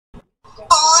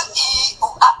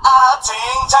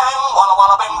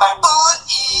Hello,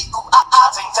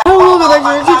 welcome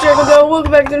back to the channel.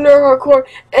 Welcome back to Nerd Hardcore,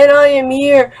 and I am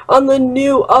here on the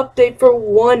new update for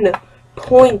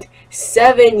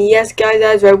 1.7. Yes, guys,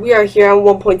 that's right. We are here on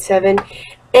 1.7,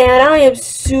 and I am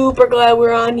super glad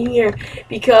we're on here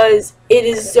because it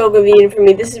is so convenient for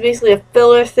me. This is basically a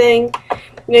filler thing. I'm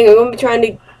going to be trying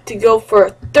to go for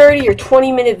a 30 or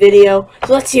 20 minute video.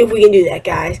 So let's see if we can do that,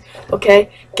 guys. Okay,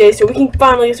 so we can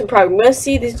finally get some progress. I'm going to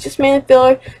see this is just mainly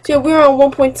filler. So we're on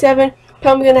 1.7.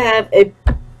 Probably going to have a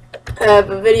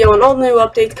video on all the new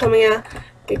updates coming out.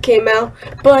 It came out,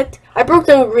 but I broke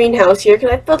down a greenhouse here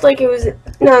because I felt like it was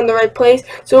not in the right place.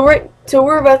 So we're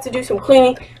about to do some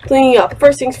cleaning up.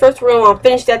 First things first, we're gonna want to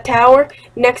finish that tower.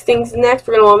 Next things next,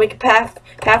 we're gonna want to make a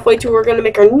pathway to. We're gonna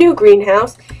make our new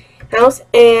greenhouse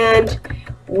and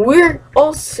we're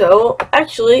also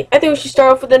actually, I think we should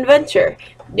start off with an adventure.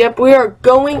 Yep, we are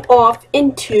going off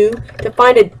to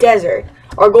find a desert.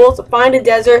 Our goal is to find a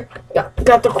desert.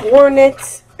 Got the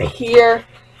coordinates here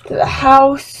to the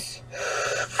house.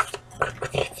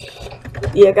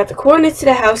 Yeah, got the coordinates to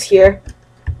the house here.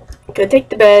 Gonna take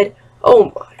the bed.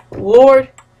 Oh my lord.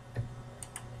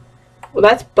 Well,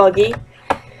 that's buggy.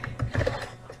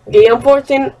 Okay,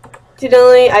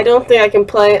 unfortunately, I don't think I can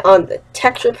play on the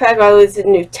texture pack. It's a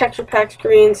new texture pack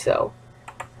screen, so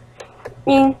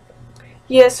yeah,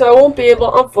 so I won't be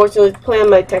able, unfortunately, to play on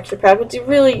my texture pack, which is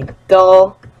really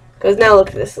dull. Because now look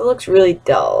at this, it looks really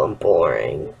dull and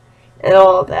boring and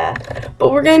all that.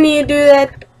 But we're gonna need to do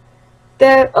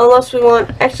that unless we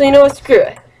want. Actually, you know what? Screw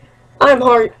it.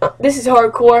 This is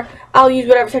hardcore. I'll use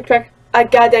whatever texture pack I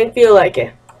goddamn feel like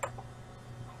it.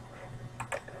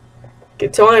 Okay,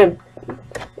 so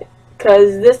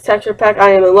because this texture pack, I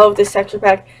am in love with this texture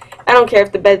pack. I don't care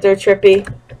if the beds are trippy.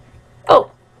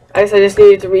 Oh. I guess I just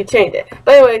needed to rechange it.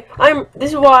 But anyway,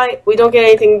 this is why we don't get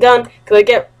anything done, because I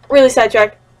get really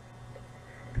sidetracked.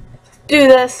 Do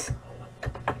this.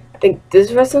 I think does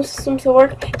the rest of the system still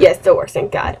work? Yes, it still works,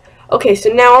 thank God. Okay, so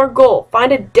now our goal,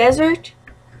 find a desert,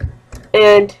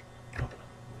 and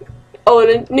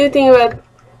a new thing about,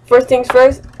 first things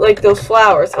first, like those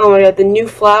flowers. Oh my god, the new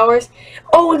flowers.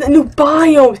 Oh, the new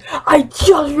biomes. I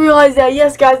just realized that.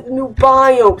 Yes, guys, the new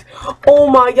biomes. Oh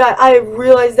my god, I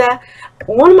realized that.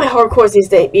 One of my hardcores needs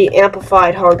to be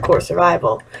amplified hardcore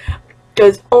survival,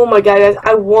 because oh my god, guys,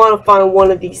 I want to find one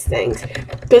of these things.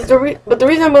 Because but the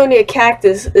reason I'm going to need a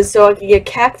cactus is so I can get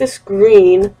cactus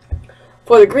green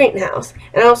for the greenhouse,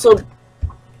 and I also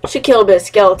should kill a bit of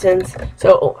skeletons.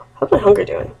 So how's my hunger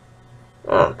doing?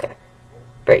 Oh, okay,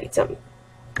 better eat something.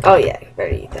 Oh yeah,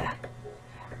 better eat that.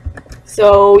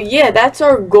 So yeah, that's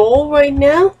our goal right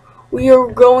now. We are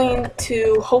going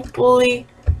to hopefully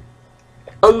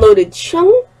unloaded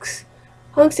chunks,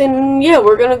 and yeah,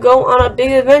 we're gonna go on a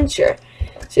big adventure.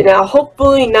 So now,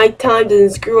 hopefully, nighttime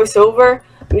doesn't screw us over.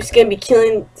 I'm just gonna be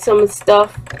killing some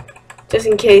stuff, just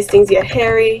in case things get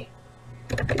hairy.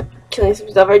 Killing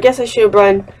some stuff. I guess I should have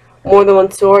brought more than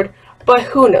one sword, but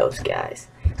who knows, guys?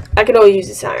 I can always use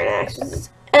this iron axe.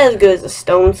 It's as good as a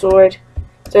stone sword.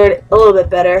 A little bit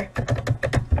better.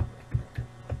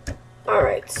 All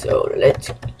right, so let's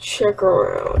check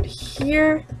around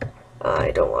here.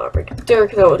 I don't want to break dirt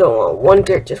because I don't want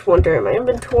just one dirt in my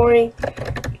inventory.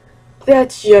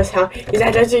 That's just how. Is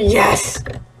that desert? Yes!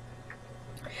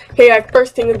 Okay, guys,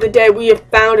 first thing of the day, we have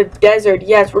found a desert.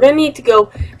 Yes, we're going to need to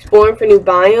go exploring for new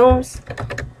biomes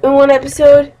in one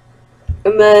episode.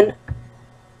 And then.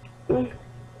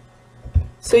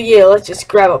 So, yeah, let's just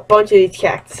grab a bunch of these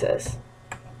cactuses.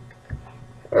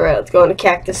 Alright, let's go on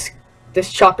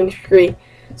this chopping spree.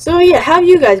 So yeah, how have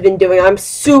you guys been doing? I'm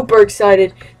super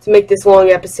excited to make this long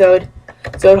episode.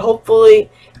 So it hopefully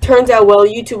turns out well.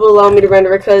 YouTube will allow me to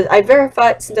render it because I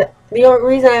verified. The only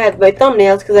reason I have my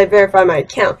thumbnails because I verified my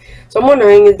account. So I'm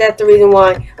wondering, is that the reason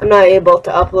why I'm not able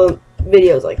to upload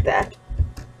videos like that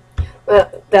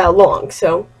that long?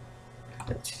 So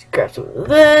let's just grab some of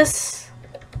this.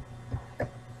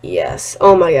 Yes.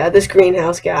 Oh my god, this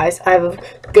greenhouse, guys. I have a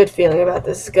good feeling about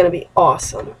this. It's gonna be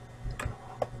awesome.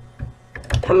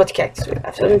 How much cactus do we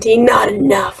have? 17? Not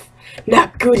enough.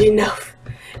 Not good enough.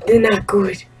 They're not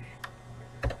good.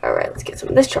 Alright, let's get some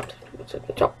of this chopped.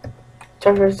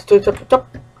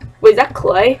 Wait, is that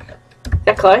clay? Is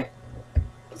that clay?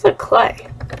 It's like clay.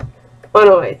 Oh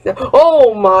no, wait. No.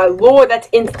 Oh my lord, that's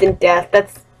instant death.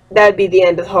 That'd be the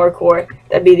end of hardcore.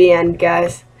 That'd be the end,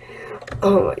 guys.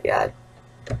 Oh my god.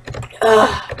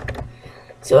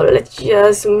 So let's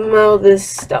just melt this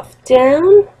stuff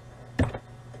down.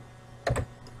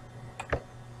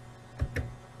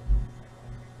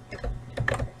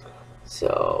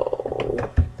 So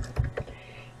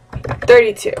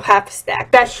 32, half a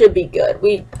stack. That should be good.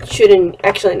 We shouldn't,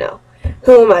 actually no.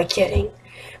 Who am I kidding?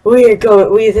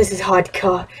 This is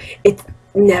hardcore. It's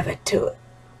never too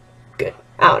good.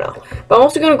 I don't know. But I'm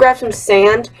also going to grab some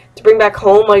sand to bring back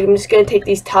home. Like, I'm just going to take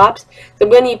these tops. So I'm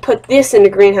going to need to put this in the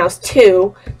greenhouse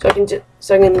too.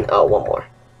 Oh, one more.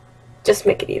 Just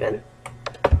make it even.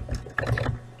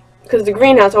 Because the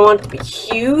greenhouse, I want it to be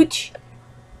huge.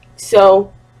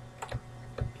 So,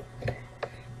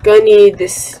 gonna need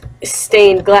this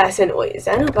stained glass. And wait, is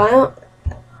that a new biome?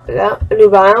 Is that a new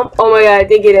biome? Oh my god, I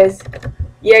think it is.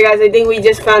 Yeah, guys, I think we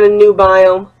just found a new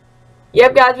biome.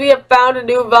 Yep, guys, we have found a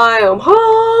new biome.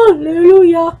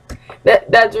 Hallelujah.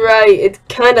 That's right. It's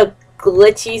kind of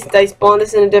glitchy since I spawned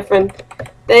this in a different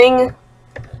thing.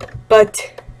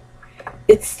 But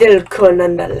it's still cool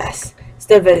nonetheless.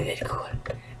 Still very, very cool.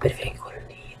 Very, very cool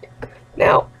indeed.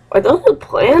 Now, are those new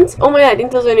plants? Oh my god, I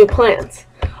think those are new plants.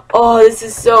 Oh, this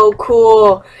is so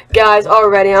cool. Guys,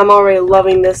 I'm already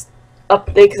loving this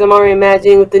update because I'm already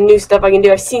imagining with the new stuff I can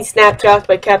do. I've seen Snapshots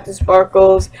by Captain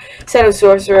Sparkles, Shadow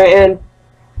Sorcerer, and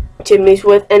Chimney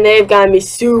Swift, and they've got me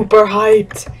super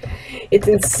hyped. It's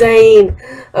insane.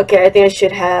 Okay, I think I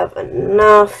should have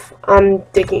enough. I'm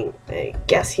digging, I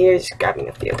guess, here, just grabbing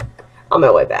a few on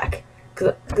my way back.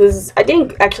 Because I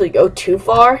didn't actually go too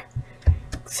far.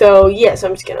 So, yes,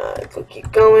 I'm just gonna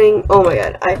keep going. Oh my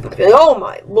god, I have a feeling. Oh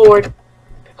my lord.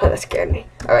 Oh, that scared me.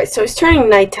 Alright, so it's turning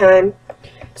nighttime.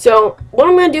 So, what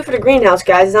I'm gonna do for the greenhouse,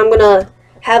 guys, is I'm gonna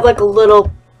have like a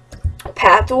little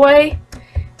pathway.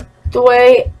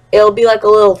 It'll be like a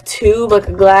little tube, like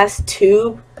a glass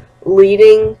tube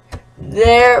leading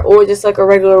there, or just like a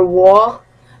regular wall.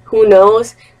 Who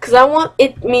knows? Because I want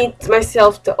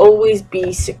myself to always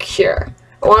be secure.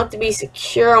 I want it to be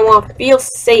secure. I want to feel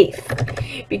safe.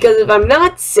 Because if I'm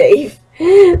not safe,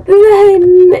 then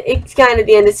it's kind of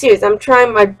the end of the series. I'm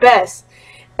trying my best,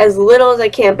 as little as I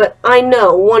can. But I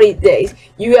know one of these days,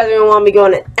 you guys are going to want me to go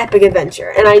on an epic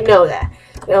adventure. And I know that.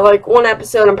 You know, like one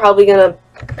episode, I'm probably going to,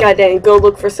 goddamn, go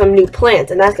look for some new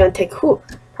plants. And that's going to take,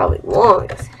 probably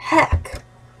long as heck.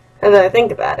 Now that I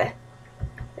think about it.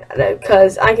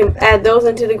 Because I can add those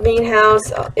into the greenhouse.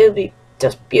 It'll be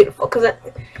just beautiful. Because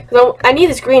I need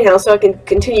this greenhouse so I can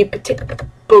continue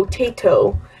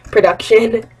potato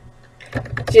production.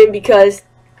 Because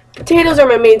potatoes are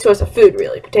my main source of food,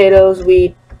 really. Potatoes,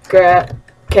 wheat,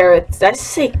 carrots. Did I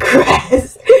say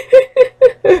grass?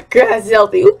 Grass is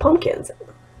healthy. Ooh, pumpkins.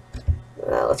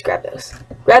 Let's grab those.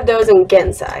 Grab those and get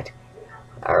inside.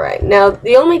 Alright, now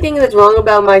the only thing that's wrong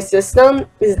about my system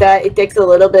is that it takes a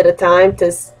little bit of time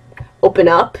to open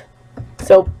up.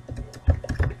 So,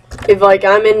 if like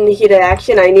I'm in the heat of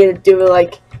action, I need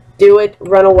to do it,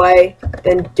 run away,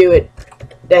 then do it,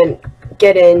 then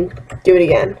get in, do it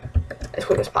again, as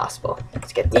quick as possible.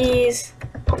 Let's get these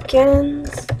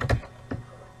pumpkins.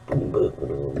 Boom, boom,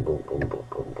 boom, boom, boom, boom,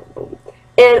 boom, boom.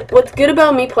 And what's good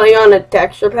about me playing on a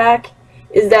texture pack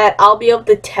is that I'll be able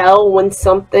to tell when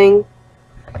something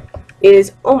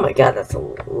is, oh my god, that's a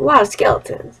lot of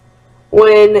skeletons.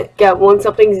 When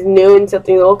something's new and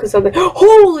something old, because something,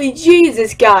 holy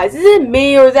Jesus, guys, is it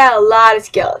me or is that a lot of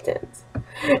skeletons?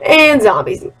 And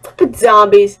zombies. But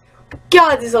zombies.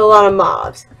 God, there's a lot of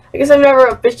mobs. I guess I've never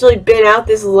officially been out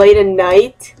this late at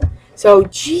night. So,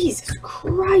 Jesus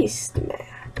Christ, man.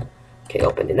 Okay,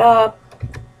 open it up.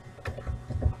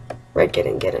 Right, get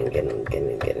in.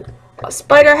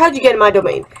 Spider, how'd you get in my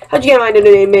domain? How'd you get in my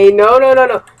domain? No.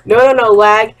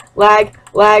 Lag.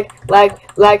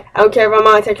 I don't care if I'm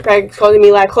on a texture pack. It's causing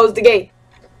me lag. Close the gate.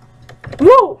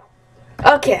 Whoa.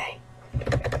 Okay.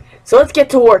 So let's get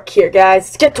to work here, guys.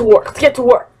 Let's get to work.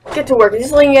 I'm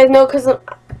just letting you guys know because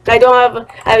I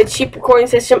have a cheap recording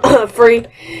system, free.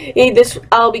 This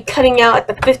I'll be cutting out at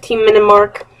the 15-minute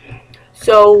mark.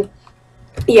 So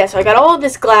yeah, so I got all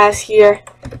this glass here.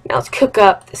 Now let's cook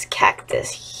up this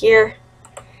cactus here.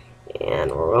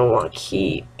 And we're going to want to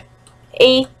keep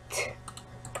 8.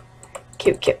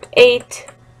 Keep 8.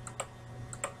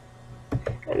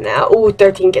 And now, ooh,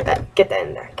 13, get that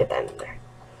in there.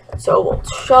 So we'll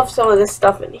shove some of this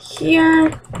stuff in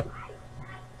here.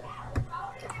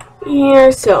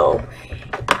 So.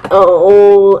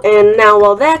 Oh, and now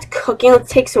while that's cooking,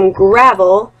 let's take some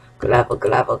gravel. Gravel.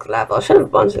 I should have a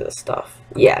bunch of this stuff.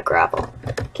 Yeah, gravel.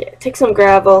 Okay, take some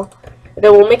gravel. And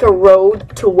then we'll make a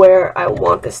road to where I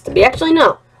want this to be. Actually,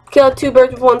 no. Kill 2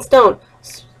 birds with 1 stone.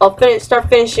 I'll start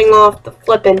finishing off the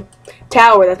flipping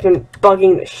tower that's been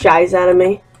bugging the shiz out of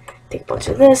me. Take a bunch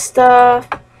of this stuff.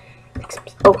 Take some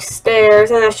oak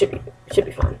stairs, and that should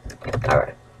be fun. All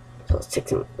right. So let's take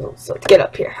some. So let's get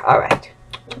up here. All right.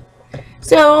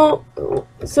 So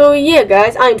yeah,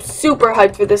 guys, I'm super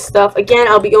hyped for this stuff. Again,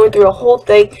 I'll be going through a whole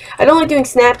thing. I don't like doing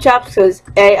snapshots because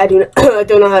A, I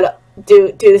don't know how to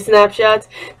do the snapshots.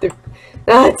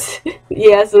 That's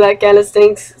yeah, so that kind of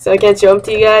stinks. So I can't show them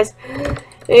to you guys.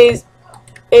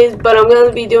 But I'm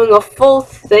gonna be doing a full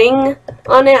thing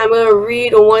on it. I'm gonna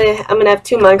read one. I'm gonna have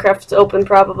 2 Minecrafts open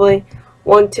probably.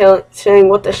 One saying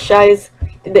what the shiz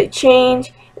did they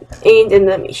change, and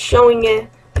then me showing it.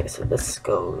 Okay, so this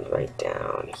goes right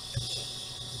down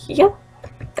here.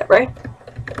 That right?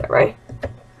 That right?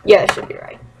 Yeah, it should be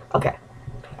right. Okay.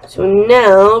 So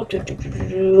now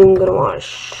I'm gonna want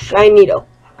Shinito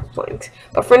points.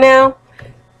 But for now,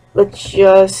 let's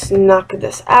just knock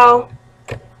this out.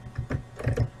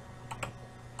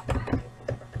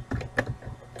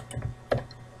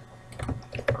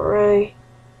 Right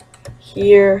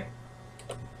here,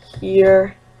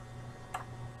 here,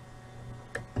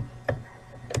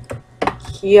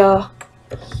 here,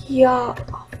 here,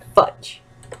 oh, fudge,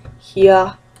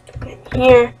 here, and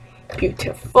here.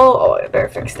 Beautiful. Oh, I better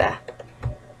fix that.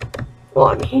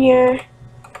 One here.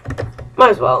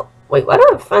 Might as well. Wait, why do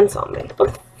I have a fence on me?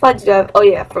 What the fudge do I have? Oh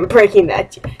yeah, from breaking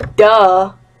that.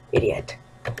 Duh, idiot.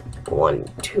 1,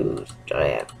 2,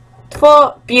 3,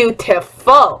 4.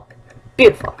 Beautiful.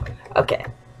 Beautiful. Okay.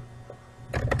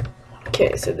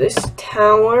 Okay, so this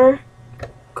tower,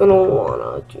 gonna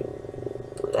wanna do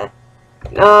that.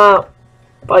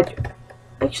 But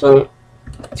actually,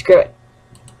 screw it.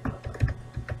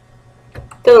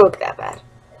 Doesn't look that bad.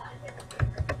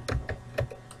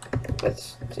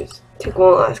 Let's just take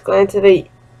one last glance at it.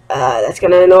 That's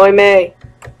gonna annoy me.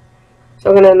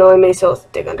 So gonna annoy me. So let's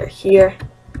dig under here.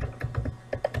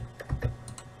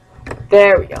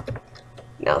 There we go.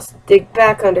 Now let's dig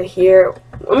back under here.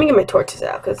 Let me get my torches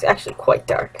out because it's actually quite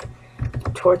dark.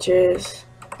 Torches.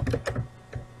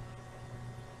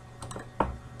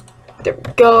 There we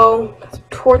go. Got some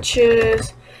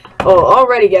torches. Oh,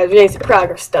 already guys, we're getting some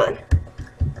progress done.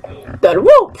 Done.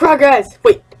 Whoa, progress!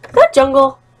 Wait, is that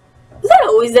jungle? Was that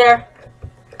always there?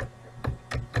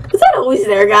 Was that always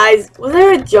there, guys? Was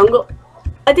there a jungle?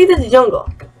 I think that's a jungle.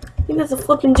 I think that's a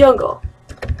flipping jungle.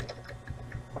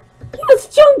 It's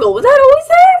jungle. Was that always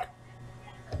there?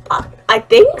 I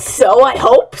think so. I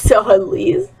hope so, at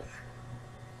least.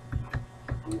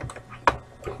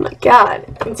 Oh my god.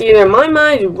 It's either my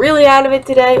mind really out of it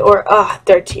today or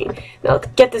 13. Now let's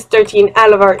get this 13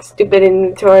 out of our stupid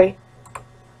inventory.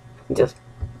 Just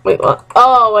wait, what?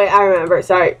 Oh wait, I remember.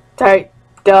 Sorry.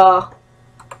 Duh.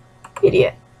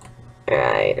 Idiot.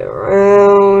 Right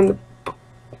around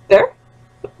there?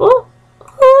 What?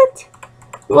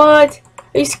 What?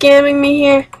 Are you scamming me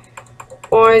here?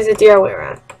 Or is it the other way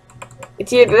around?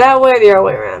 It's either that way or the other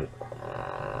way around.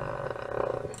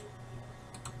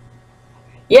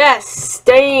 Yes!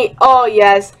 Stay. Oh,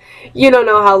 yes. You don't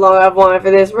know how long I've wanted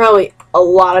for this. Probably a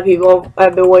lot of people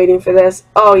have been waiting for this.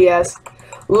 Oh, yes.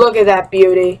 Look at that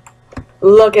beauty.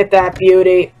 Look at that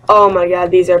beauty. Oh, my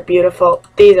God. These are beautiful.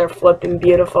 These are flipping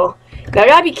beautiful. Now, I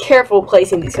gotta be careful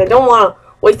placing these. I don't want to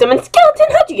waste them. And skeleton,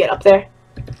 how'd you get up there?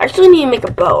 I actually need to make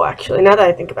a bow, actually, now that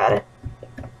I think about it.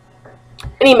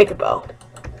 I need to make a bow.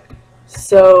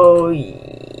 So,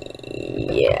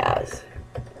 yes.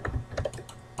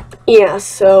 Yeah,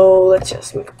 so let's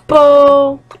just make a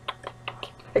bow.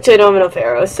 Actually, I don't have enough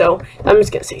arrows, so I'm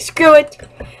just going to say screw it.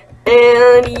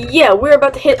 And, yeah, we're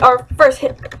about to hit our first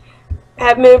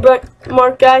half-minute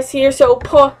mark, guys, here. So,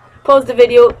 pause the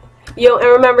video, and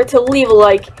remember to leave a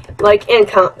like and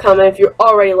comment if you're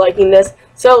already liking this.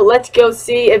 So let's go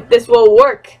see if this will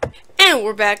work. And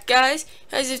we're back, guys.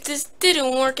 As if this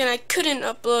didn't work and I couldn't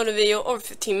upload a video over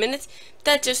 15 minutes,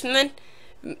 that just meant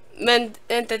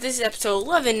that this is episode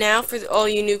 11 now for all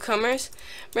you newcomers.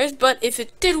 But if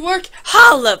it did work,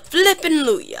 holla flippin'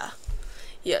 Luya.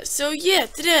 Yeah, so yeah,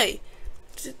 today,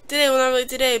 well not really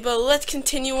today, but let's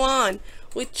continue on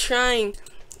with trying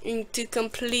to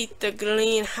complete the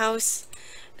greenhouse.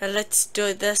 Now let's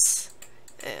do this.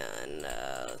 And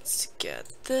let's get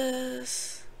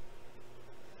this.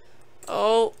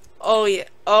 Oh yeah.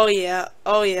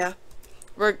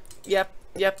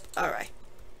 Yep.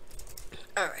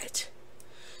 Alright.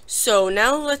 So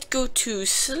now let's go to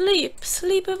sleep.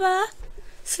 Sleepaba.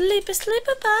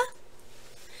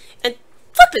 And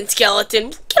flippin'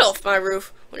 skeleton, get off my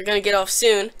roof. We're gonna get off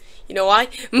soon. You know why?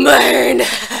 Burn!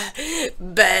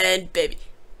 Bad baby.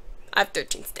 I have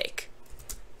 13 steak.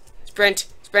 Sprint.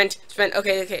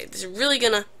 Okay. This is really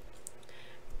gonna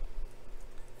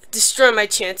destroy my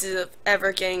chances of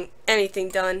ever getting anything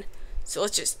done. So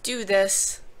let's just do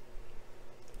this.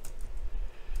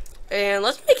 And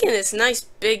let's make it this nice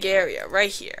big area right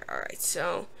here. Alright,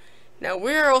 so now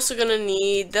we're also gonna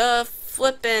need the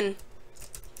flippin'.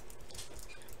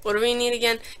 What do we need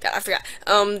again? God, I forgot.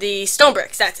 The stone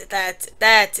bricks. That's it, dude.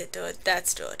 That's it,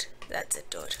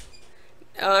 dude.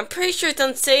 I'm pretty sure it's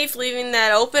unsafe leaving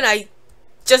that open. I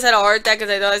just had a heart attack because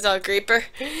I thought I saw a creeper.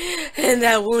 And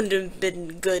that wouldn't have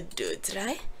been good, dudes,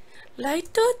 right?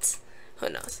 Right, dudes? Who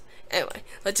knows? Anyway,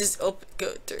 let's just go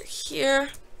through here.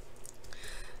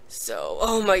 So,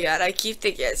 oh my god, I keep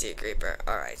thinking I see a creeper.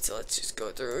 Alright, so let's just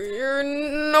go through here.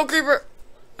 No creeper!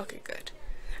 Okay, good.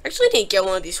 Actually, I didn't get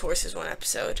one of these horses one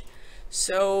episode.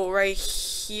 So, right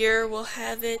here we'll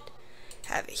have it.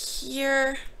 Have it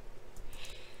here.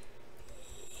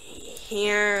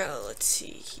 Here, let's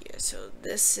see here. So,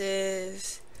 this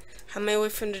is... How many away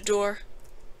from the door?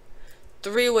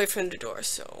 3 away from the door.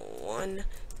 So, 1,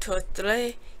 2,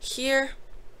 3. Here.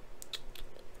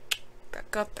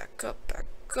 Back up, back up, back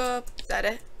up. Is that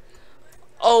it?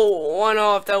 Oh, 1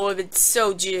 off. That would have been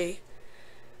so G.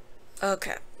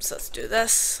 Okay, so let's do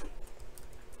this.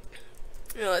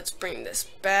 Now let's bring this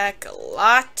back a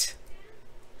lot.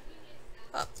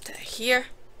 Up to here.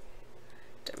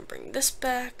 Then bring this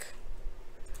back.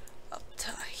 Up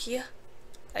to here.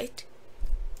 Right?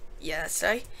 Yeah, that's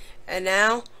right. And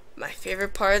now, my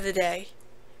favorite part of the day.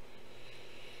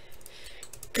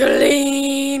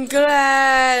 Clean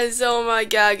glass! Oh my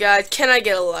god, guys. Can I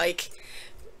get a like?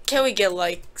 Can we get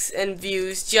likes and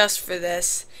views just for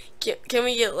this? Can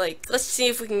we get like, let's see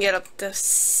if we can get up to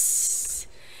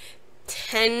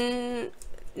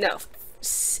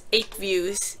 8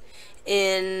 views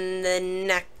in the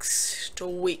next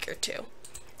week or 2.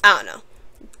 I don't know.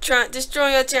 Just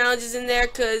throwing out challenges in there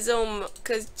cause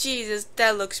Jesus,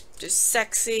 that looks just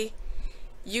sexy.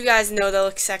 You guys know that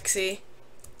looks sexy.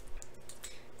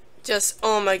 Just,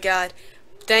 oh my god.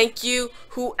 Thank you.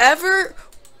 Whoever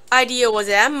idea was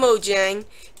at Mojang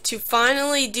to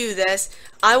finally do this.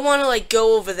 I want to like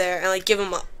go over there and like give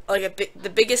them the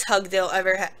biggest hug they'll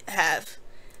ever have,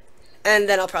 and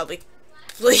then I'll probably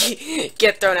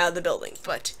get thrown out of the building.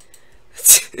 But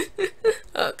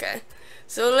okay,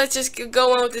 so let's just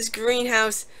go on with this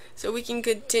greenhouse so we can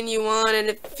continue on, and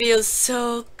it feels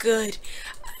so good.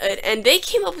 And they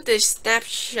came up with this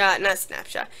this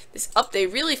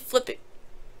update. Really flip it.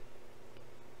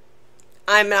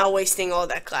 I'm not wasting all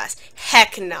that glass.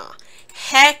 Heck nah.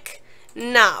 Heck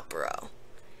nah, bro.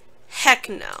 Heck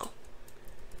no.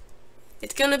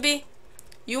 It's gonna be,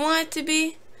 you want it to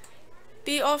be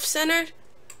off-centered?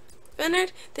 Then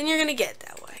you're gonna get it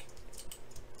that way.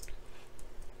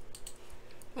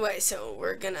 Wait, so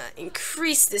we're gonna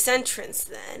increase this entrance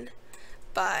then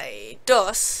by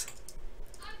dos.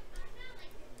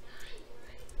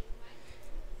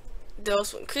 We'll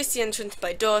increase the entrance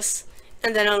by dos,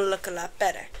 and then it'll look a lot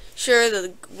better. Sure,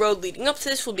 the road leading up to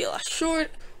this will be a lot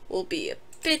short, will be a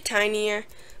bit tinier,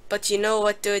 but you know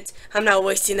what, dudes? I'm not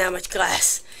wasting that much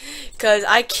glass, because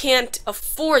I can't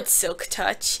afford Silk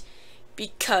Touch,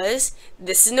 because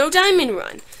this is no diamond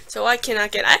run. So I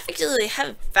cannot get, I actually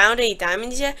haven't found any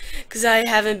diamonds yet, because I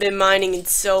haven't been mining in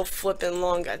so flippin'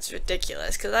 long. That's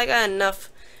ridiculous, because I got enough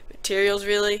materials,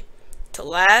 really, to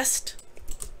last,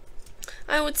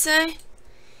 I would say.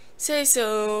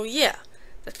 So, yeah.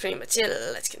 That's pretty much it.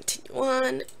 Let's continue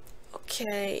on.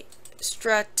 Okay.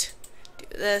 Strut.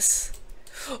 Do this.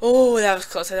 Oh, that was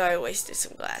close. I thought I wasted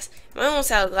some glass. Am I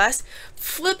almost out of glass?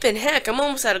 Flippin' heck, I'm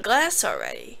almost out of glass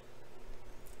already.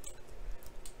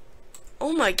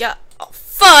 Oh my god. Oh,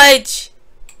 fudge!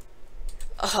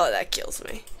 Oh, that kills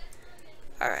me.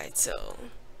 Alright, so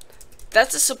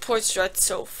that's a support strut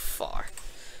so far.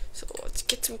 So let's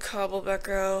get some cobble back,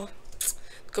 girl.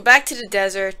 Go back to the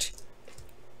desert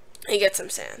and get some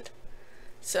sand.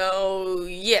 So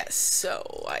yes,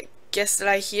 so I guess that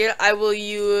I will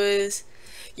use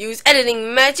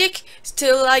editing magic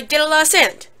till I get a lot of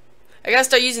sand. I gotta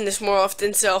start using this more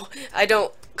often so I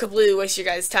don't completely waste your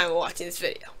guys' time watching this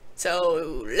video.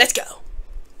 So let's go.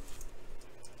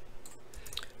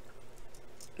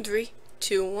 3,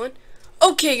 2, 1.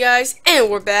 Okay guys, and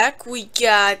we're back. We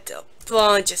got a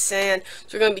bunch of sand.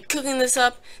 So we're gonna be cooking this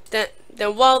up.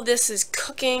 Then while this is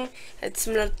cooking and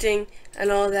smelting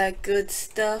and all that good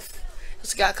stuff,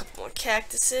 also got a couple more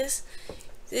cactuses.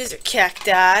 These are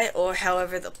cacti, or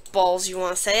however the balls you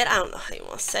want to say it. I don't know how you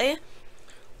want to say it.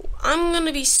 I'm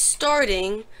gonna be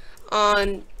starting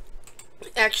on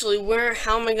actually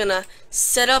how am I gonna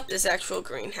set up this actual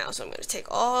greenhouse. I'm gonna take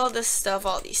all this stuff,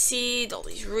 all these seeds, all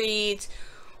these reeds,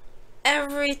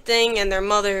 everything and their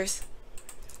mothers.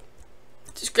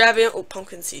 Just grabbing, oh,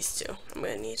 pumpkin seeds too. I'm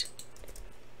gonna need.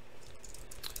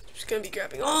 Just gonna be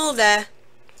grabbing all that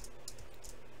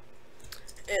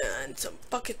and some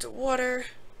buckets of water.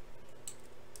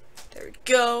 There we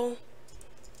go.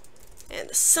 And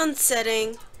the sun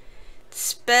setting.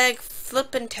 Spag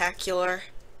flippin-tacular.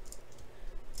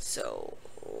 So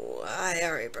So I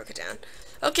already broke it down.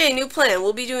 Okay, new plan.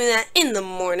 We'll be doing that in the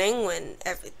morning when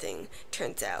everything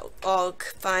turns out all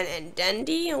fine and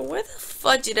dandy. And where the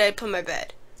fudge did I put my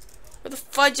bed? Where the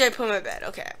fudge did I put my bed?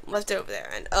 Okay, left it over there.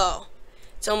 And oh,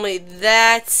 it's only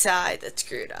that side that's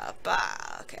screwed up.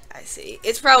 Ah, okay, I see.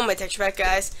 It's probably my texture pack,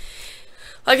 guys.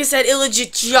 Like I said, it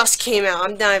legit just came out.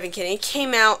 I'm not even kidding. It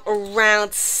came out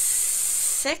around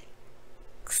 6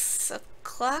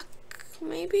 o'clock,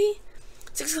 maybe?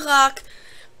 6 o'clock,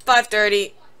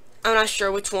 5:30. I'm not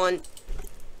sure which one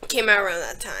came out around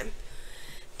that time.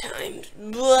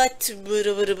 But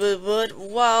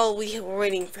while we were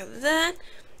waiting for that,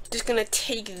 just gonna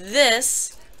take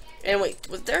this. And wait,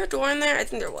 was there a door in there? I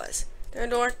think there was. There a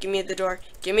door? Give me the door.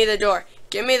 Give me the door.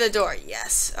 Give me the door.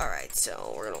 Yes. Alright,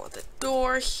 so we're gonna want the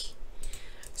door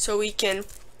so we can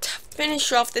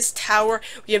finish off this tower.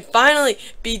 We can finally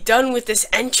be done with this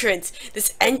entrance.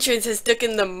 This entrance has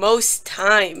taken the most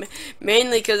time.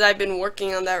 Mainly because I've been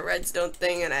working on that redstone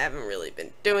thing and I haven't really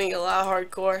been doing a lot of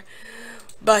hardcore.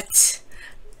 But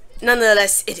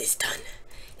nonetheless, it is done.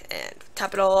 And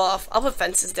top it all off. I'll put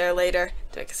fences there later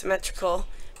to make it symmetrical.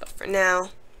 But for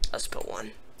now, I'll just put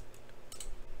one.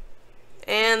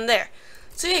 And there.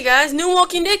 So yeah, guys, new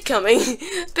Walking Dead coming.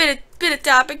 bit of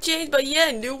topic change, but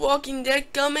yeah, new Walking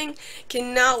Dead coming.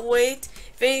 Cannot wait.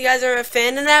 If any of you guys are a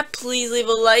fan of that, please leave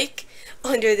a like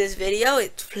under this video.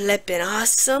 It's flipping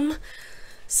awesome.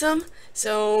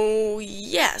 So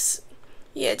yes,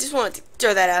 yeah, just wanted to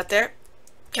throw that out there.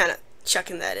 Kind of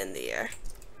chucking that in the air.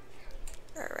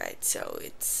 All right, so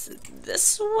it's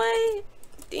this way.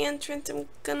 The entrance I'm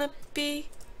gonna be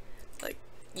like,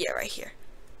 yeah, right here.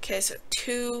 Okay, so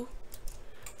 2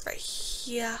 right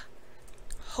here.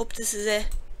 Hope this is it.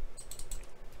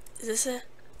 Is this it?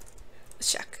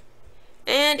 Let's check.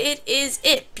 And it is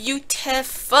it.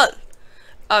 Beautiful.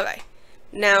 Alright.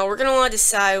 Now we're gonna want to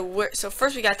decide where. So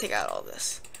first we gotta take out all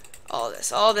this. All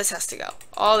this has to go.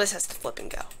 All this has to flip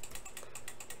and go.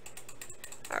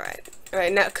 Alright.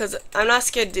 Alright, now, because I'm not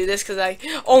scared to do this, because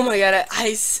oh my god,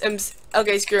 I am,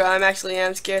 okay, screw it,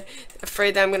 am scared,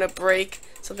 afraid that I'm gonna break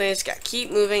something. It's gotta keep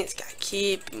moving,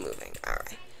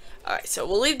 alright, so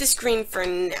we'll leave the screen for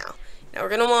now. Now we're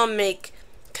gonna want to make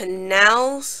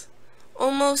canals,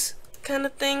 almost, kind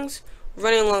of things,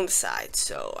 running along the side.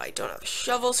 So I don't have a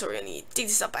shovel, so we're gonna need to dig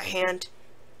this up by hand.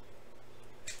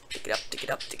 Dig it up, dig it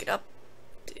up, dig it up,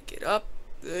 dig it up,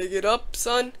 dig it up,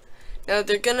 son. Now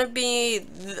they're gonna be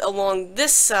along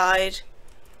this side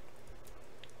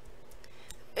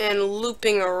and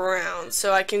looping around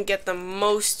so I can get the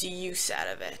most use out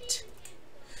of it.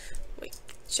 Wait,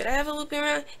 should I have a looping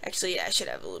around? Actually, yeah, I should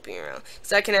have a looping around.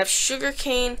 So I can have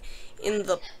sugarcane in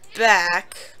the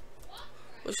back,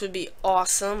 which would be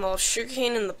awesome. I'll have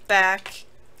sugarcane in the back,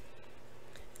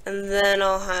 and then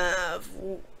I'll have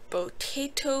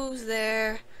potatoes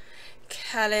there,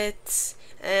 carrots,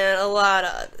 and a lot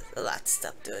of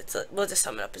stuff to it. So we'll just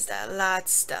sum it up as that. A lot of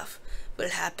stuff will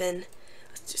happen.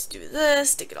 Let's just do this,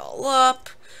 stick it all up.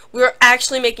 We're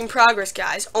actually making progress,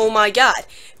 guys. Oh my god.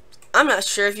 I'm not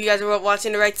sure if you guys are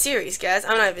watching the right series, guys.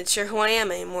 I'm not even sure who I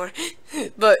am anymore.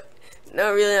 But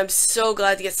no, really, I'm so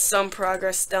glad to get some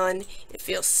progress done. It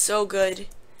feels so good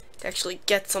to actually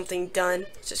get something done.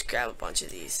 Let's just grab a bunch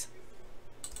of these.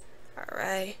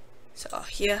 Alright. So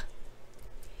here.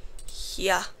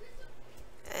 Here.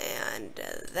 And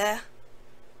there.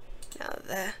 Now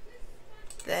there.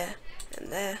 There.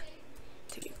 And there.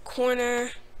 Take a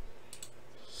corner.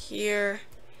 Here.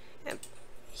 And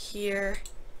here.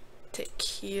 Take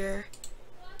here.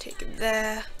 Take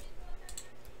there.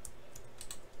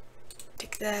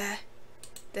 Take there.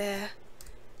 There.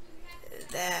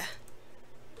 There.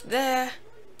 There.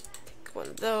 Take one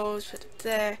of those. Put it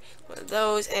there. One of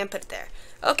those. And put it there.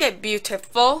 Okay,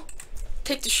 beautiful.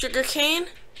 Take the sugar cane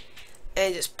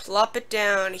and just plop it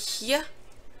down here.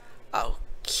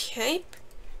 Okay.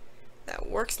 That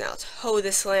works. Now let's hoe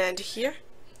this land here.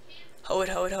 Hoe it,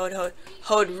 hoe it, hoe it, hoe it.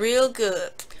 Hoe it real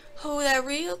good. Hoe that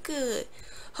real good.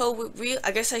 Hoe it real.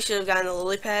 I guess I should have gotten the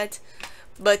lily pads,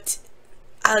 but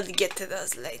I'll get to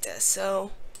those later.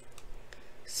 So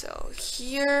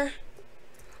here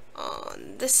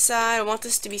on this side, I want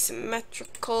this to be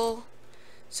symmetrical.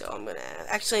 So I'm gonna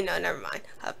actually no, never mind.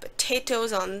 I have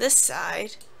potatoes on this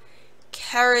side,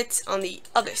 carrots on the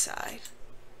other side.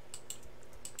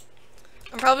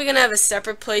 I'm probably gonna have a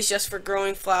separate place just for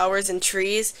growing flowers and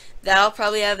trees. That I'll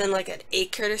probably have in like an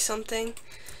acre or something.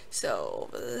 So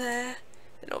over there,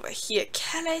 and over here,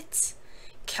 carrots,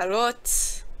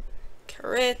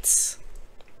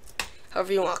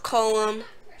 however you want to call them.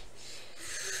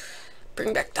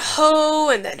 Bring back the hoe,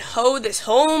 and then hoe this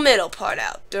whole middle part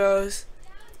out, bros.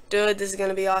 Dude, this is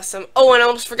gonna be awesome. Oh, and I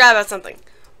almost forgot about something.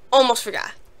 Almost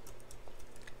forgot.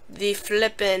 The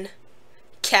flippin'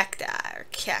 cacti or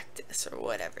cactus or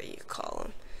whatever you call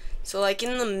them. So like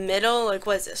in the middle, like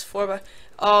what is this? 4x.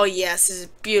 Oh yes, this is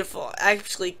beautiful.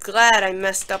 Actually, glad I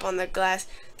messed up on the glass.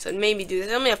 So it made me do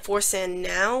this. I only have 4 sand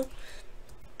now,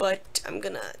 but I'm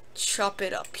gonna chop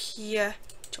it up here.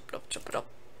 Chop it up.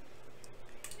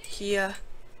 Here,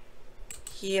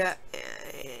 here,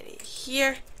 and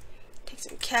here. Take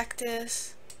some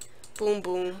cactus. Boom,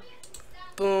 boom,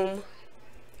 boom.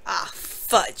 Ah,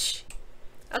 fudge.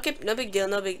 Okay, no big deal,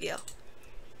 no big deal.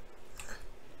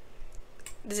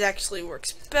 This actually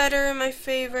works better in my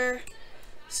favor.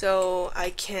 So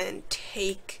I can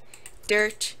take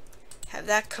dirt, have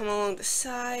that come along the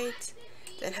sides,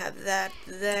 then have that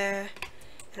there,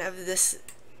 and have this,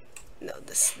 no,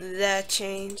 that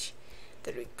change.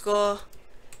 There we go.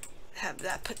 Have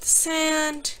that put the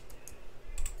sand.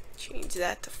 Change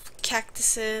that to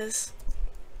cactuses.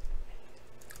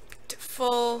 To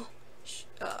full.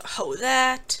 Hoe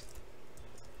that.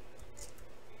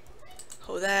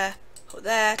 Hoe that. Hoe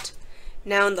that.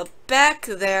 Now in the back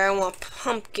there I want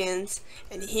pumpkins,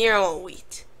 and here I want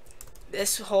wheat.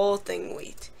 This whole thing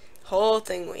wheat. Whole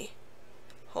thing wheat.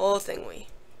 Whole thing wheat.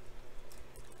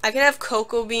 I can have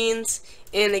cocoa beans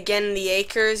in again the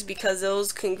acres because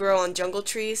those can grow on jungle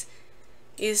trees.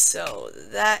 So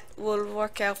that will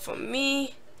work out for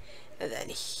me. And then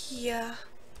here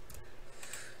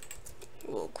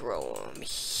we'll grow them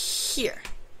here.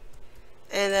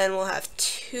 And then we'll have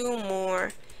 2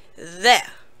 more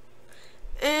there.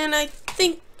 And I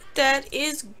think that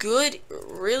is good,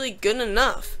 really good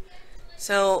enough.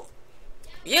 So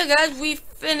yeah guys, we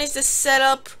finished the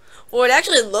setup. Or it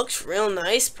actually looks real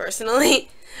nice personally.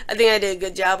 I think I did a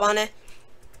good job on it.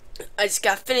 I just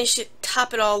got to finish it,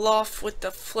 top it all off with the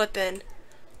flippin',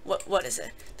 what is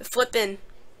it? The flippin',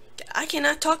 I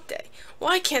cannot talk today.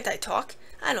 Why can't I talk?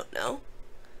 I don't know.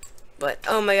 But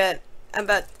oh my god,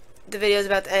 the video's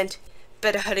about to end.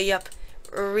 Better hurry up.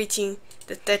 We're reaching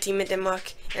the 30-minute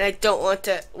mark, and I don't want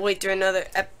to wait through another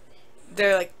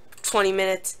they're like 20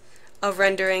 minutes of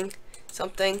rendering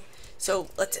something. So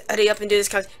let's hurry up and do this.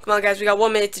 Come on guys, we got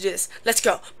 1 minute to do this. Let's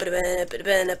go. If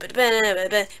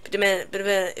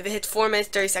it hits 4 minutes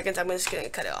 30 seconds, I'm just gonna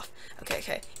cut it off.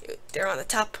 Okay. They're on the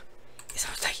top. It's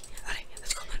all right. Alright,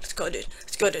 let's go, dude.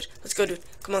 Let's go, dude.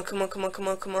 Come on.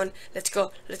 Let's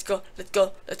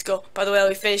go. By the way, I'll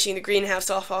be finishing the greenhouse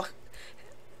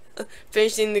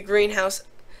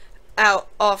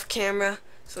off camera.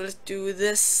 So let's do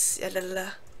this.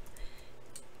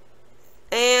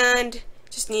 And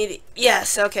just need it.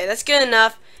 Yes, okay, that's good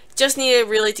enough. Just need it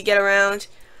really to get around.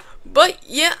 But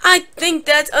yeah, I think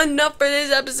that's enough for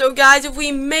this episode, guys. If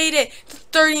we made it to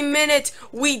 30 minutes,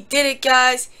 we did it,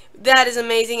 guys. That is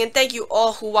amazing, and thank you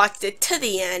all who watched it to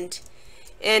the end.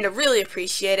 And I really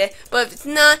appreciate it. But if it's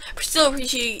not, I still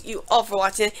appreciate you all for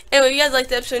watching it. Anyway, if you guys liked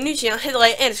the episode, new channel, hit the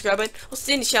like and subscribe button. We'll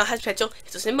see you in the channel has potential.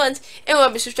 Hit those same buttons. And we'll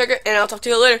have Mr. Striker, and I'll talk to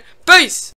you later. Peace!